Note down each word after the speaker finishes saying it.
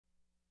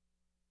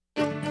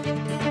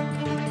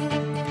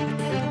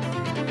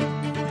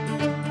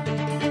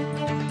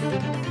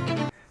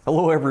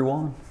Hello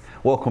everyone.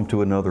 Welcome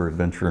to another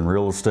adventure in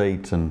real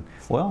estate, and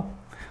well,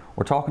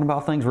 we're talking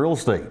about things real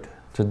estate.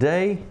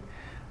 Today,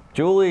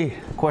 Julie,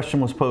 a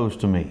question was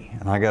posed to me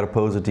and I got to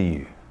pose it to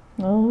you.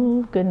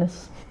 Oh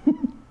goodness.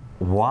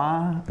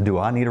 Why do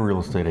I need a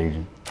real estate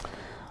agent?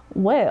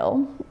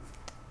 Well,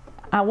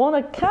 I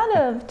want to kind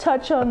of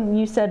touch on,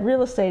 you said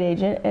real estate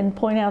agent, and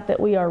point out that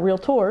we are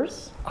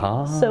realtors.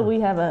 So we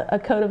have a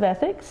code of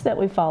ethics that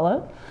we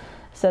follow.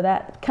 So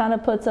that kind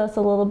of puts us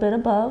a little bit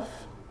above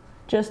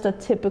just a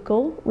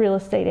typical real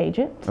estate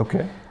agent.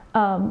 Okay.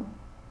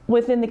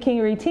 Within the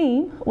Kingery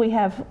team, we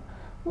have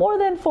more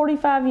than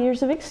 45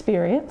 years of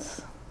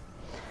experience.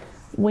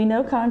 We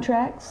know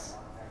contracts.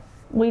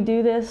 We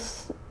do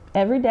this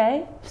every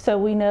day, so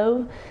we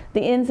know the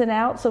ins and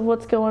outs of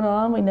what's going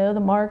on. We know the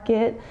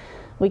market.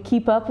 We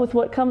keep up with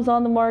what comes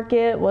on the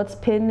market, what's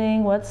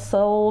pending, what's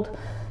sold.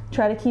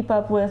 Try to keep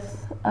up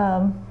with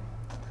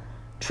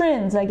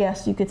trends, I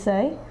guess you could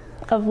say,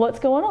 of what's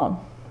going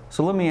on.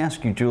 So let me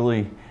ask you,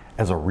 Julie,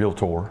 as a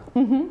realtor,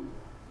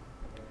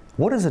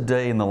 what does a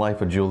day in the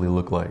life of Julie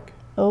look like?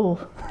 Oh,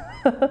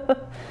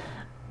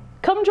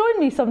 come join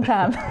me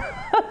sometime.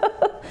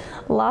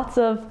 Lots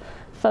of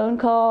phone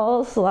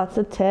calls, lots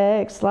of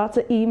texts, lots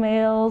of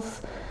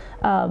emails,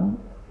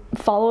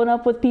 following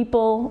up with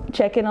people,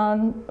 checking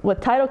on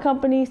with title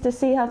companies to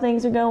see how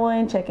things are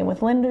going, checking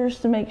with lenders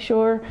to make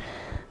sure,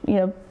 you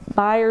know,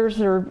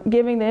 buyers are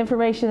giving the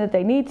information that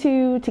they need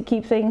to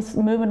keep things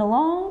moving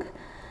along.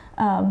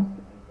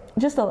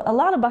 Just a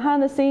lot of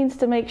behind the scenes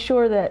to make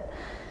sure that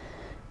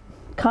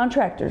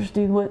contractors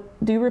do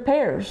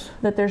repairs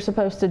that they're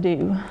supposed to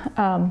do.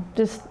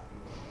 Just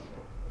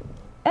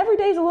every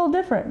day's a little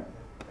different.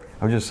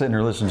 I was just sitting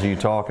here listening to you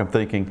talk. I'm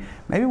thinking,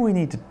 maybe we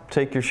need to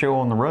take your show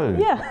on the road.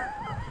 Yeah.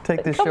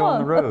 Take this show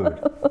on the road.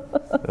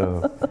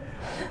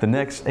 The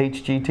next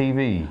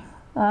HGTV.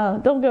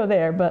 Don't go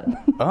there, but.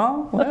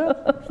 Oh,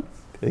 well,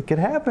 it could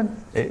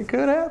happen. It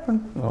could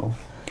happen. Oh.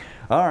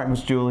 All right,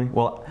 Miss Julie.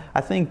 Well,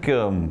 I think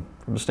from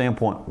the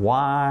standpoint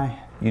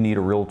why you need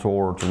a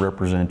realtor to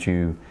represent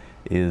you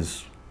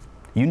is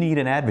you need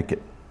an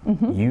advocate.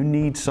 You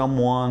need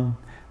someone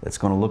that's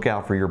going to look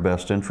out for your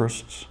best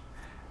interests,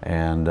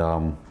 and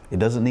it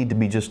doesn't need to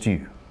be just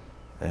you.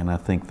 And I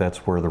think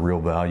that's where the real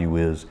value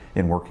is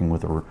in working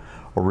with a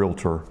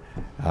realtor,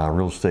 a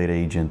real estate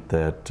agent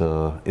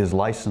that is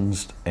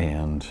licensed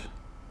and,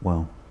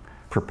 well,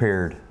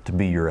 prepared to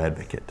be your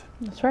advocate.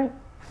 That's right.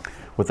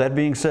 With that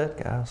being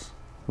said, guys,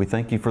 we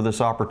thank you for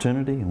this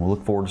opportunity, and we'll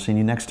look forward to seeing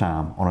you next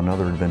time on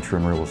another adventure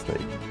in real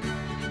estate.